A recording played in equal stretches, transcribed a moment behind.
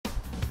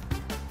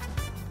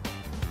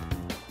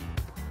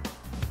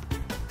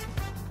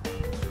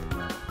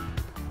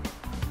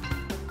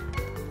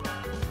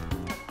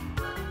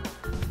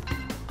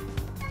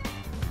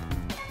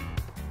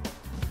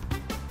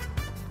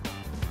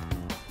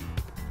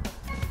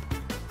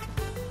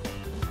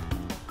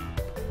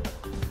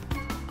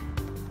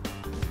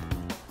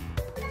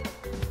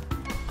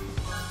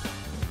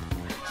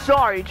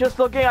sorry, just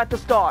looking at the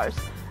stars.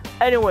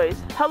 Anyways,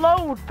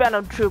 hello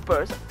Phantom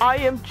Troopers. I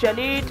am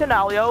Jenny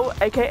Tenalio,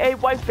 aka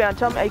White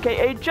Phantom,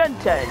 aka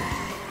JenTen.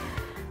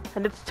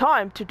 And it's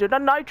time to do the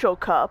Nitro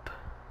Cup.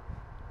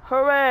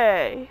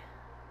 Hooray!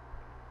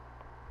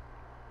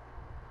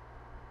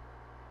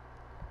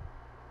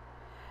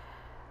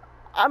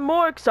 I'm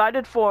more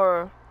excited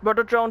for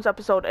Murder Drones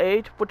episode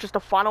 8, which is the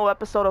final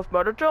episode of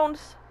Murder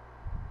Drones.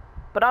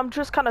 But I'm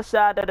just kinda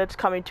sad that it's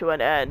coming to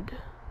an end.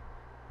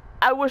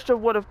 I wish there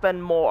would have been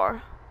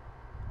more.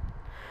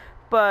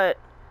 But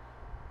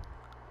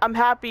I'm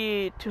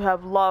happy to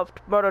have loved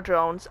Murder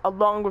Drones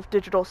along with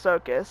Digital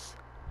Circus.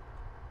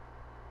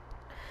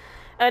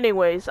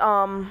 Anyways,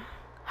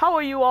 how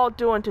are you all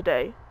doing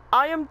today?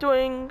 I am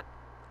doing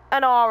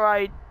an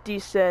alright,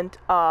 decent,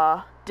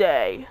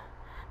 day.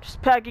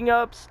 Just packing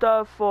up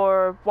stuff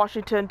for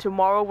Washington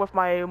tomorrow with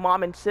my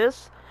mom and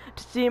sis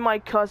to see my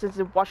cousins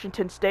in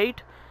Washington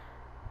State.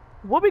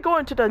 We'll be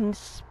going to the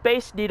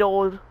Space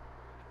Needle,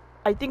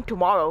 I think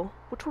tomorrow,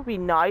 which would be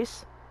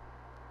nice.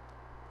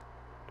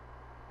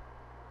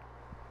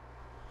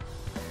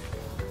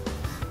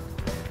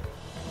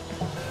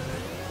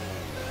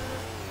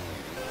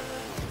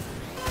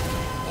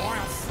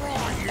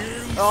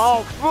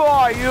 I'll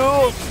fry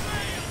you!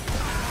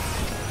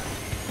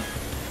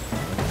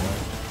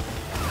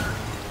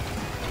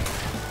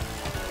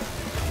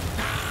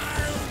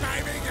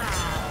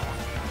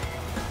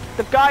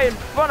 The guy in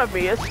front of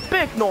me is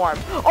Big Norm.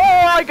 Oh,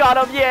 I got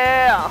him,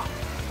 yeah!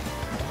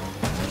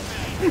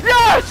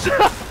 Yes!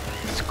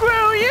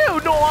 Screw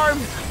you, Norm!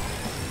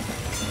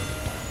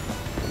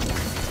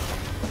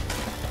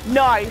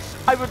 Nice,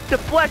 I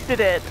deflected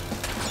it.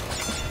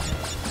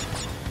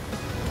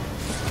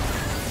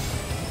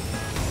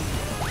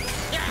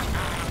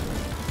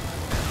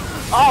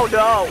 Oh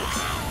no!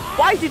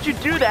 Why did you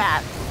do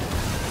that?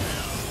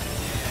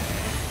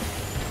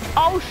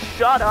 Oh,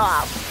 shut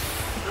up!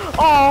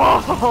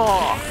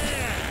 Oh!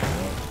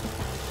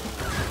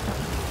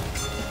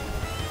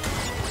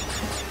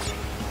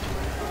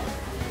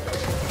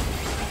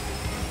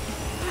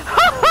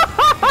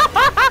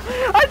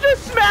 I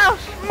just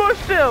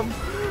smushed him!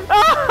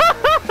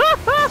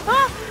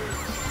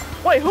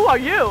 Wait, who are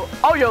you?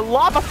 Oh, you're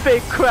Lava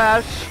Fake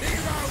Crash!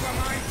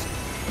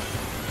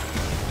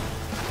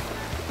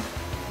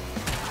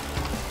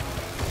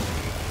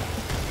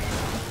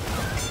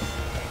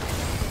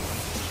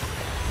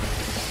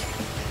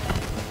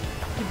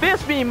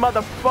 Miss me,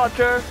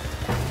 motherfucker!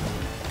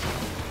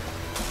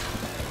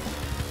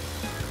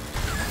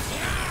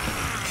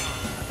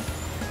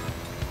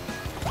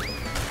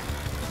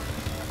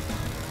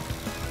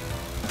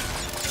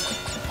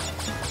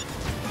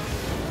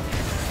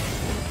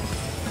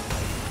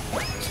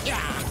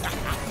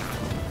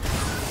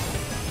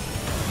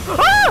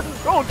 Ah!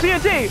 Oh,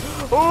 TNT!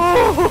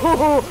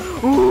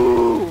 Ooh!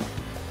 Ooh!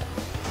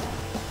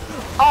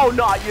 Oh,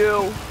 not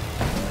you!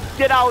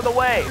 Get out of the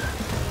way!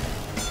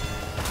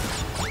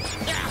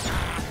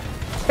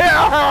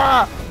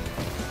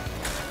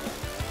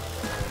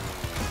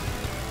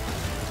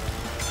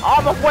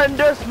 I'ma win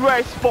this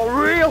race for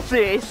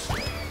realsies!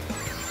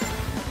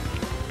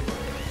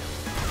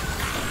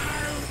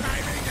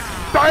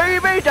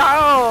 Baby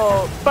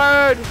down!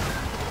 Bird!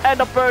 And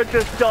the bird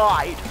just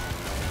died.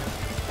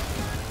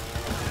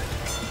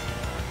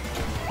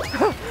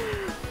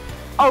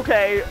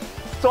 Okay,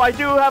 so I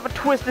do have a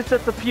twisted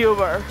sense of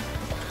humor.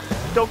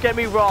 Don't get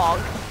me wrong.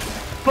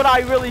 But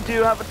I really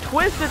do have a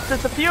twisted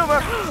sense of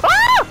humor.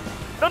 Ah!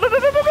 No, no, no,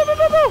 no, no, no, no,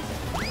 no, no!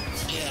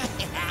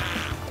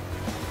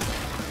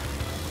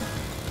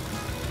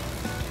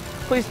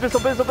 Please,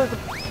 missile, missile, missile.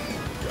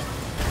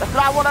 That's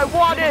not what I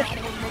wanted.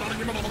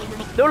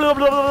 No, no,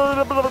 no,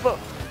 no, no, no, no.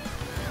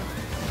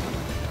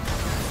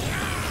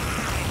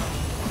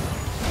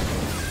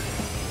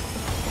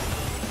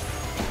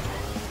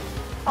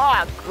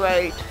 Ah,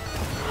 great.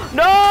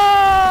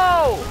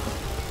 No!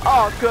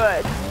 Oh,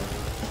 good.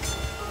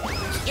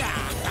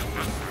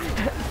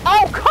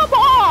 Oh, come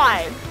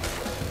on!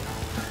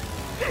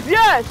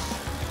 Yes!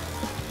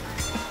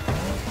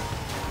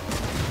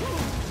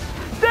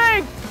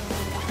 Dang!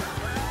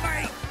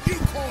 Mate, you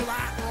call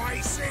that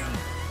racing?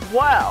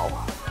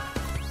 Well,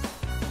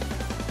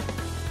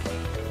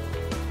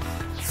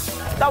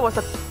 that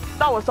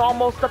was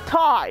almost a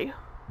tie.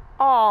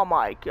 Oh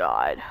my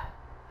god.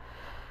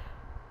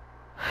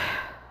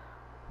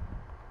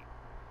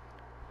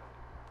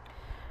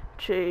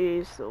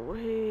 Jeez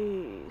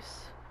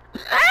Louise.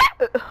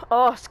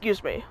 Oh,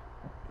 excuse me.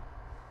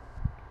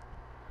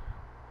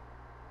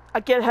 I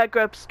get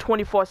hiccups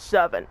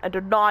 24/7, and they're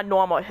not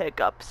normal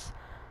hiccups.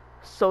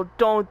 So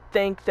don't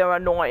think they're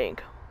annoying.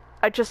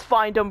 I just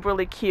find them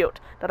really cute,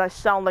 that I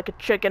sound like a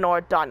chicken or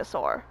a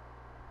dinosaur.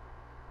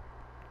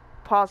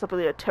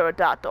 Possibly a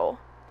pterodactyl.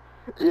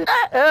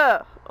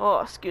 Oh,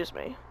 excuse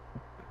me.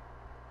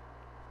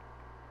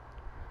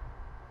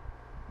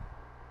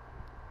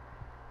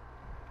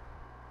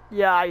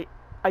 Yeah,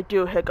 I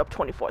do hiccup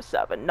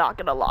 24/7, not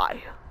gonna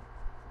lie.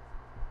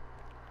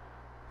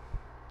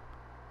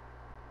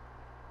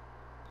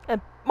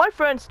 And my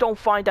friends don't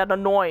find that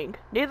annoying.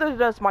 Neither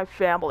does my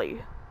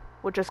family,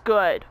 which is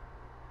good.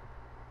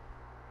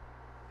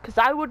 Because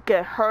I would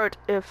get hurt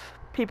if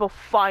people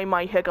find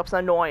my hiccups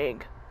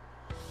annoying.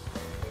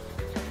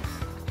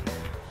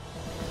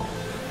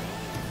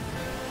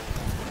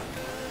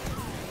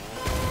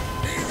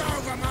 He's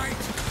over, mate.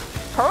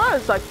 Her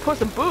is like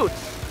Puss in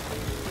Boots.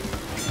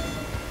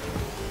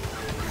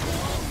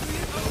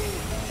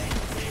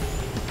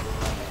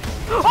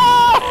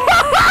 Oh!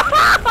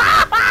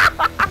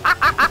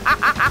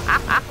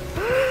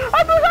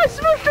 I thought I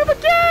smushed him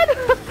again!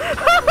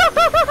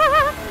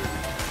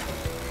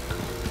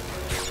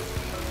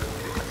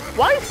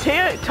 Why is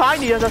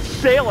Tiny as a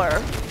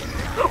sailor?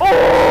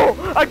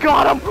 Oh! I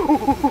got him!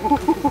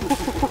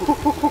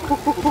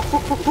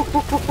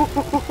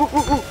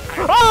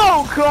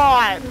 Oh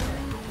god!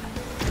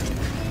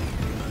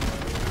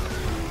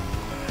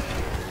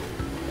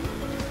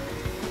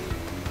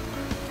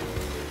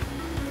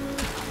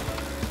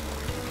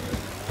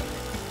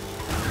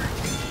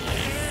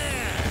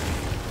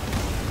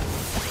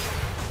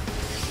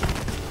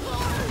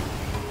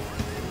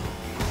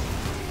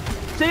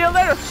 See you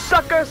later,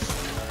 suckers!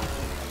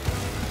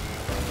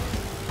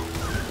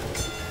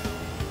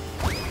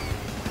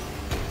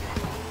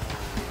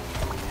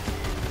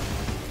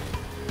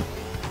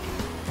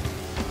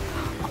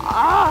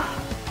 Ah!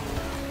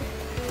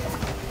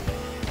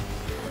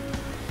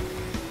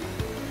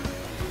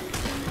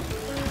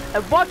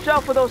 And watch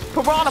out for those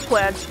piranha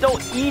plants, they'll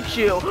eat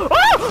you.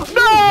 Oh!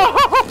 No!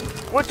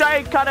 Which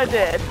I kinda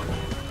did.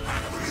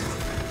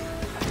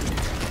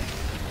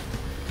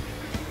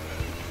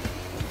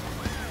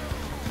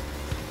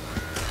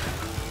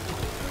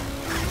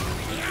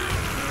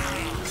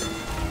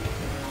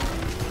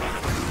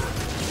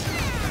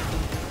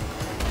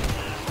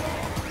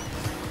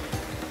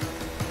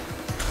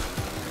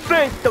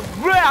 Face the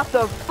wrath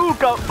of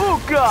Ooga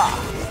Ooga!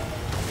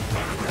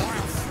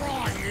 I'll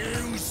fry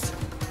yous.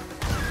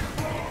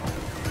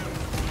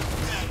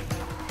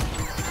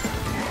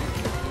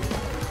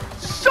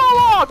 So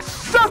long,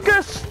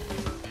 suckers!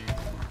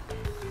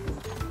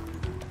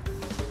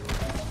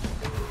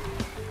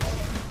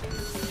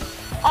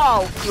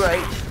 Oh,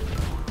 great.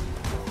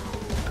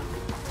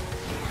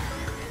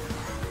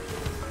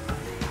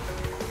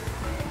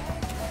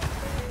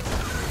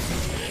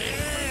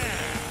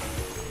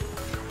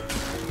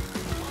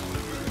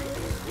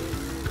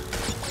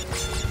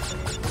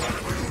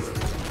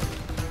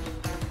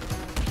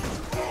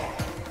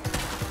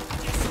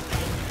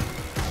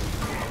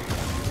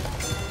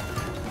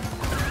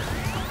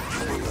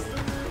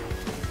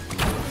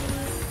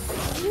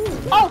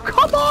 Oh,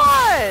 come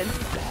on!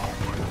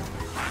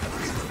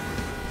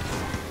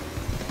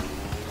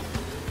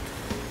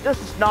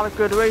 This is not a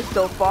good race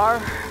so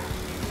far.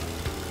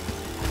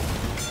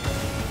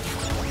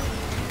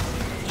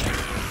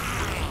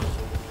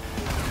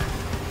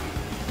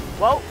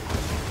 Well.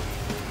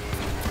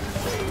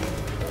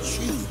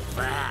 Too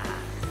bad.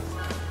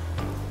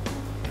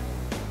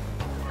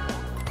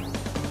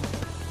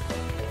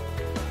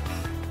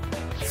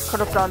 Could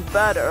have done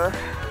better.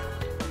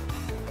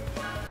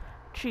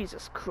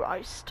 Jesus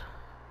Christ.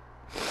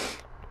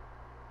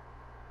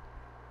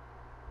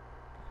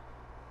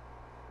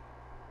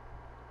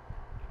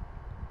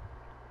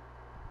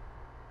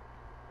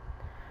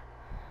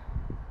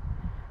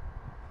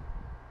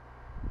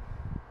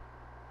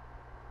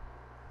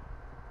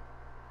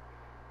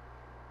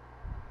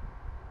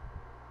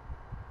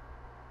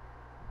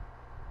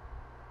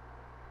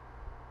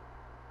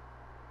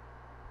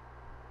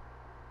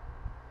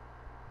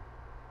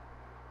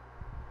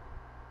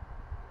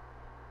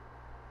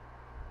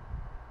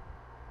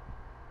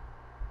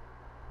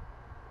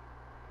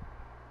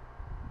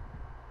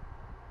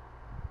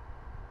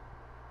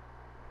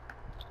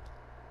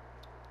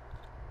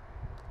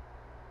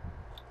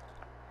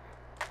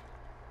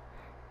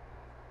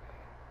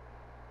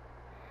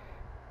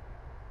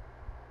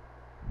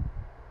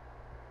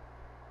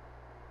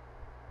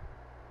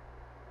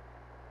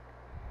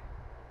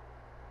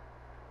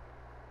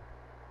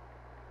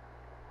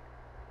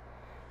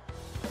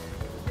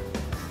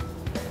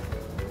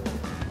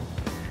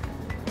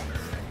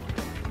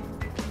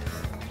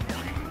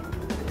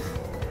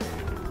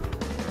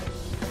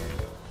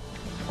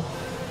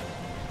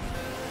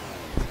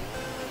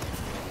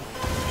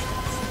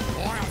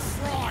 I'll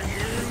fry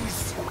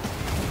yous.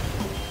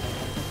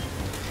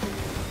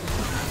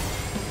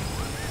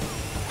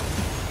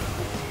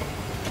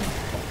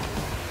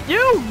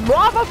 You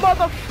lava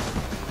mother...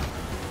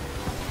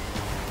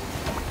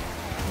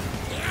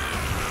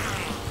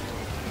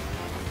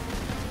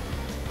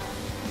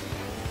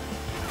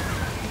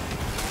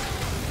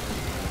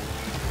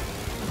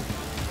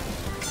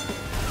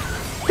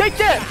 Take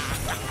this!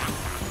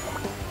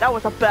 That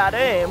was a bad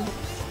aim.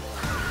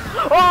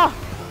 Oh!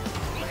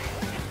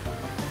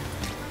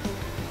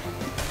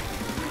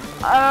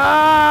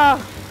 Ah!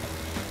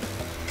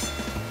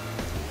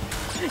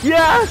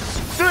 Yes!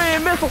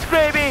 3 missiles,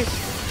 baby!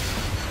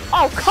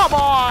 Oh, come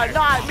on!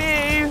 Not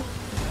me!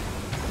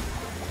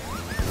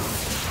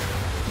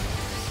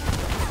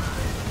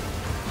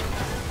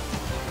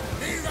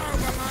 He's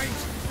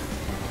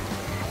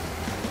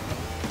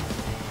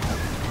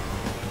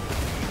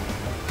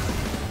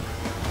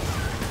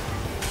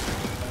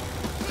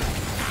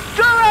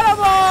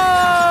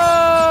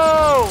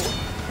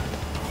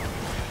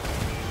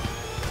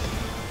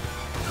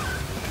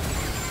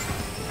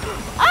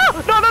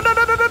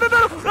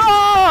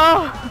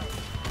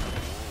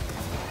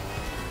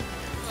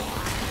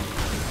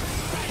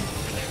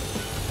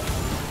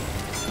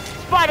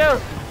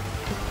spider!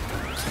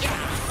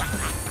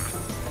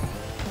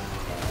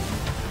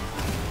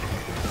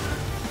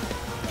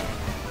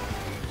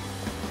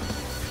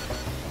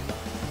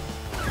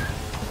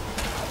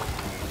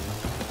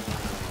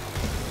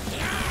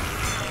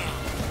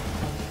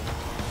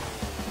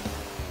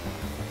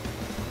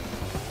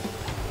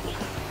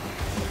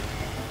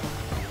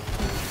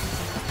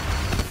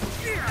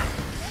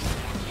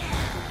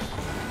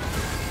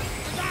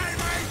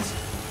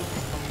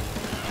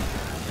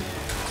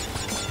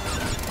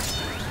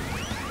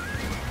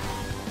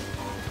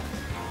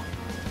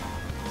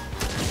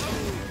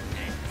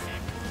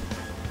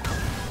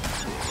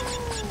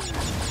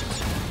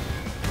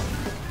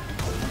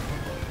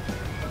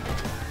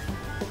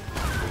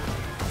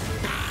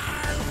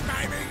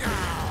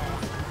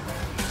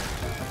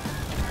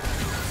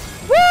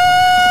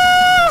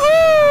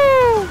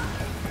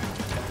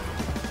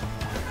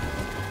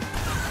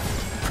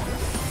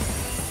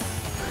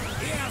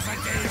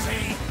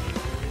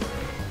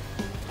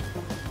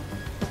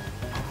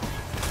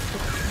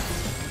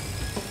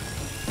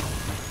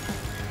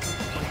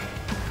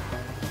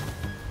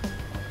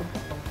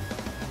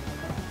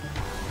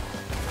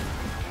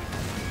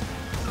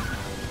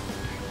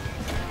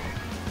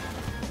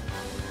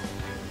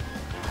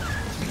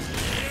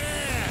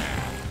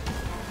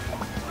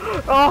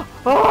 Oh!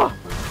 Oh!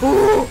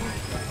 Ooh.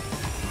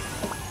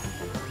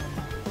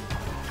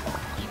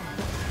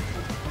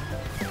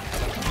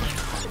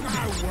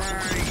 No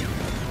way!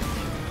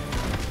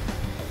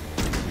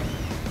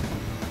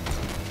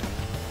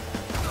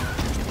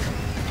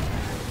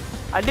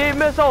 I need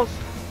missiles!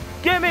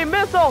 Give me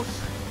missiles!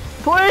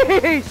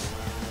 Please!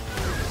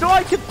 So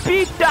I can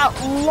beat that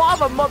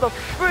lava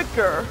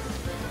motherfucker!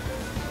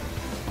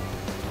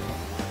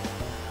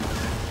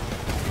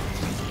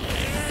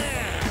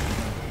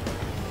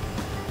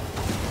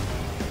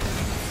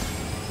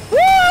 Woo!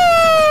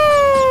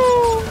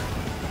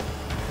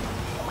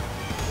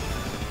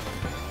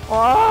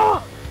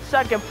 Oh!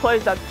 Second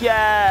place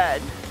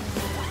again!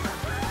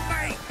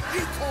 Mate,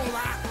 you call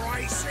that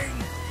racing?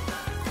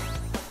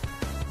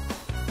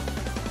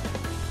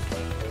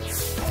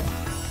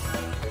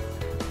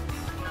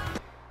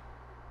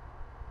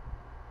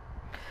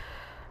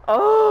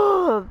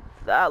 Oh,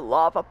 that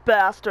lava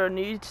bastard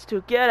needs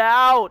to get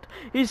out.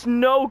 He's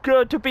no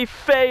good to be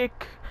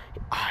fake.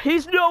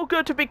 He's no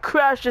good to be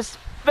Crash is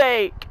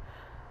fake.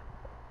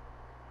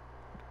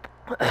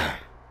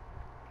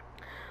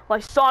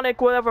 Like Sonic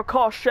would ever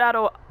call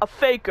Shadow a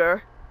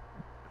faker.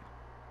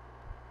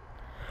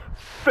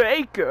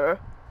 Faker?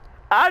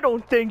 I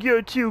don't think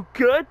you're too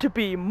good to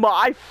be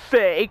my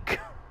fake.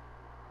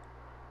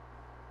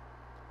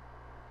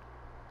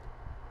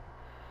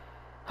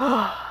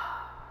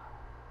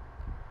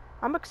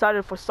 I'm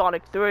excited for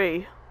Sonic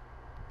 3.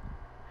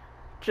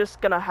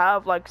 Just gonna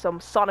have like some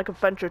Sonic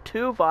Adventure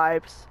 2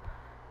 vibes.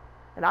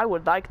 And I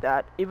would like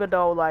that, even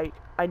though like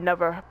I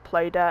never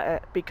played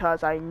that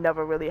because I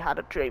never really had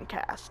a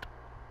Dreamcast.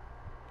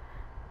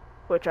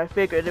 Which I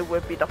figured it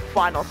would be the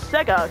final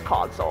Sega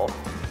console.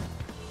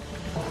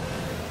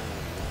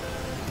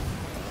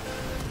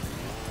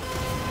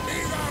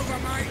 Move over,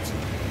 mate!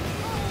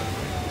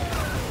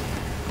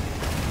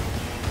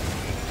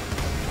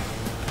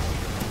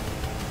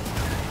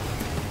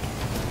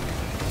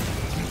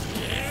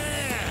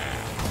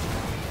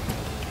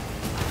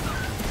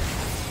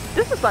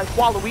 This is like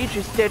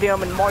Waluigi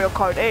Stadium in Mario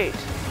Kart 8.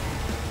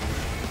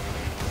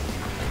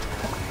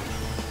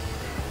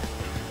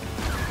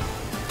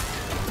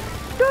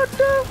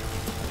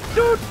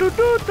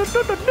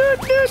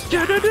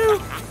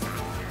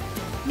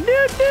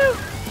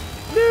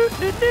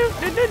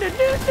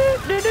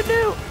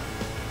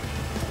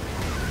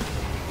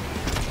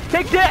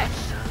 Take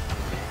this!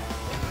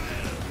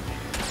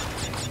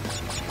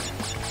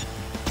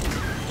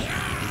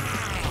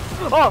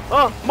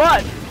 Oh,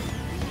 mud!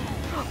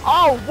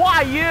 Oh,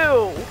 why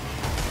you?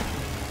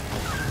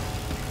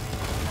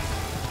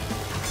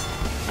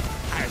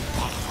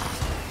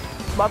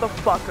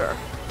 Motherfucker.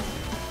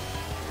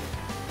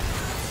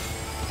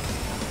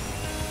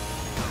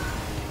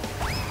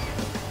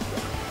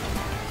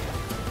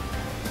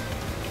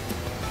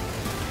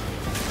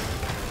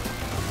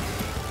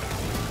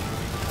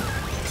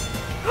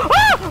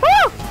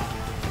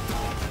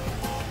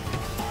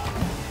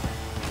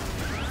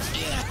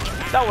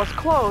 That was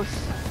close.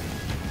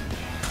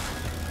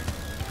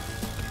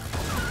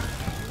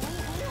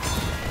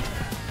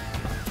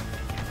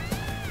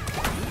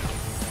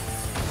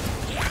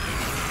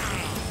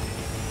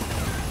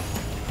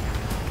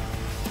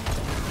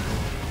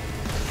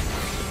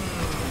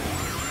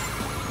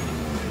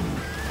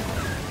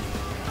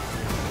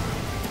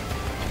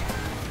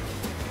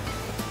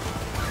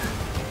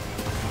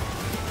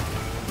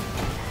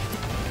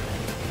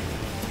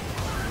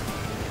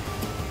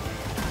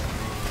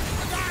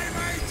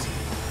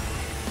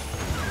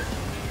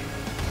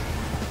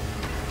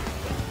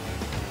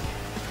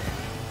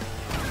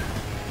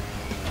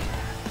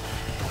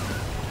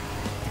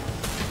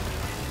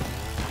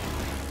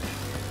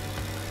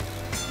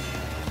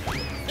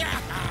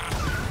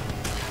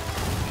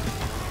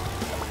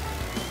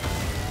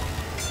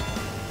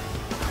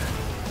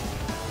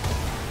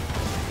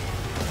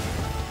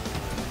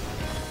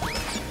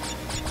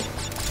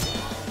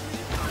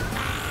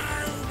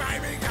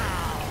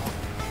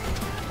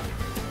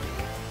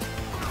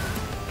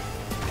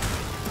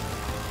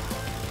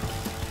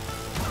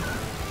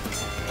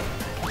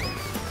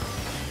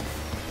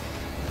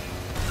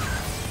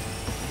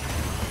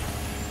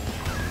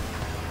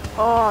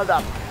 Oh,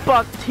 that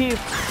buck teeth,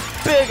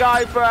 big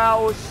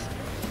eyebrows,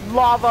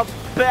 lava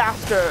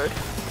bastard.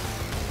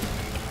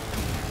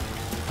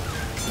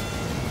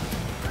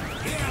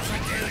 Here's a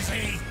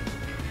doozy.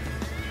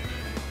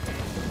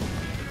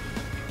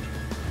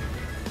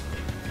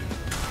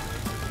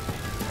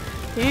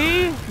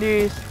 He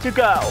needs to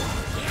go.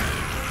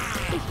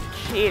 He's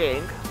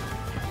cheating.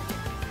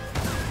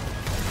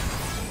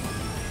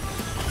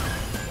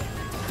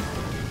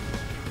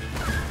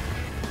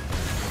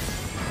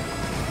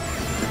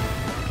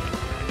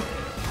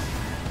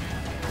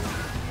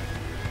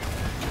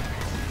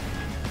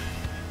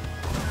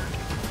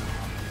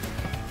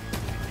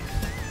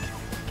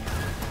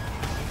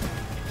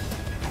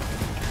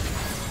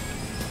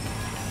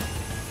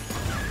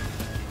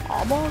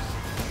 Almost.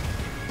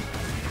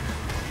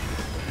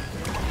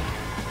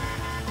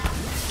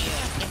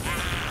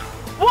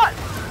 What?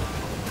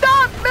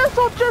 That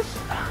missile just...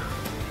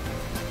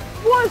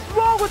 What's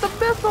wrong with the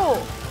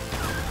missile?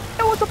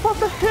 It was supposed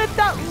to hit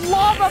that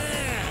lava...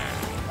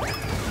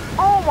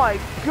 Oh my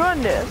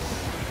goodness.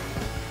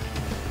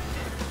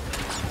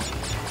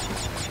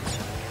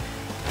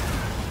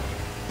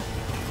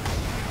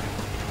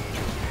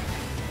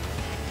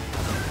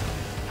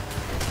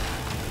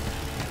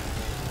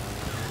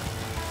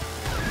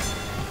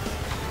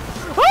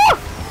 Ah!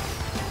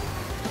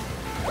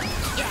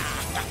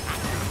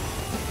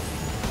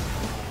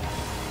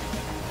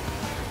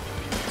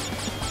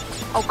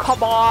 Oh,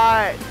 come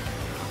on!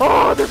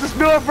 Oh, this is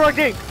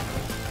nerve-wracking!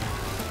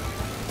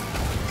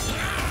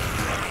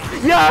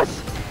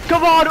 Yes!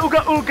 Come on,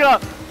 Ooga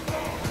Ooga!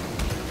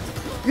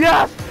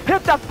 Yes!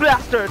 Hit that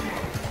bastard!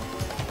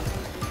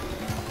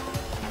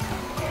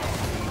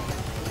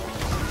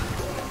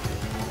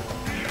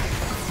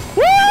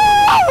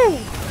 Woo!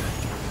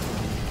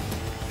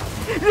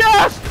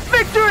 Yes!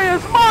 Victory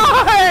is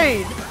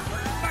mine!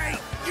 Mate,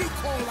 you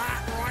call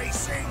that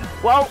racing?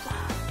 Well,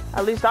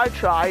 at least I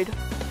tried.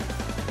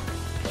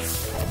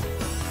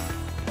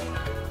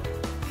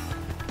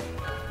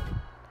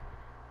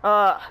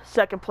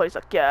 Second place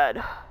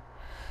again.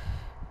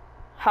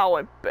 How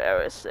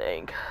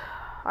embarrassing.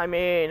 I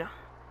mean,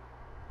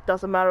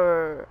 doesn't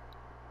matter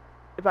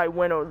if I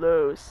win or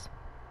lose.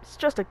 It's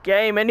just a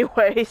game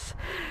anyways.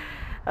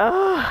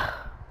 I've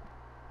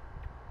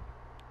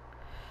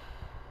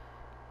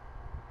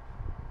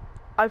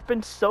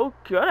been so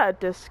good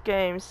at this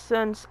game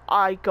since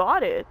I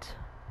got it.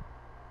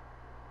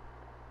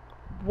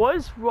 What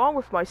is wrong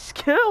with my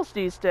skills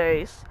these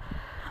days?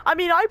 I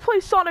mean, I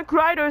play Sonic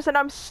Riders and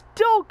I'm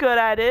still good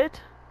at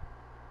it.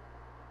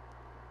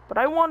 But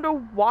I wonder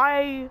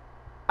why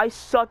I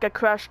suck at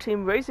Crash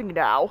Team Racing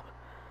now.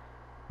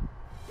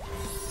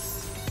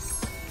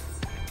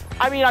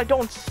 I mean, I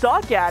don't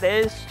suck at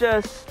it, it's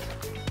just...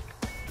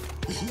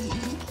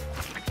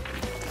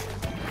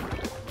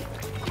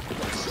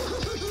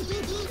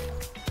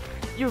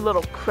 You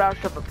little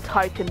crash of a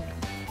Titan.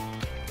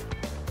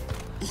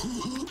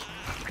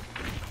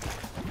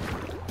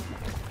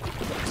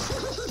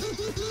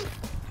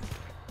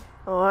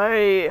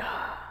 Oi.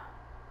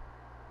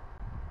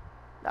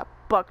 That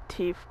buck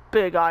teeth,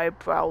 big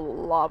eyebrow,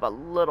 lava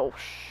little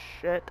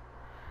shit.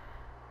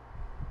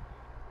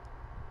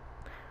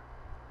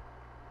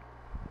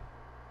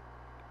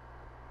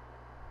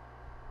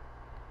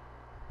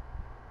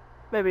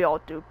 Maybe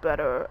I'll do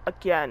better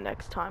again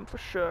next time for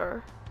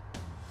sure.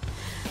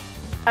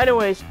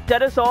 Anyways,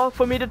 that is all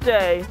for me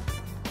today.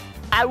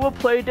 I will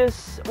play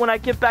this when I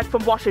get back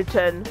from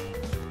Washington.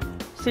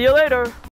 See you later.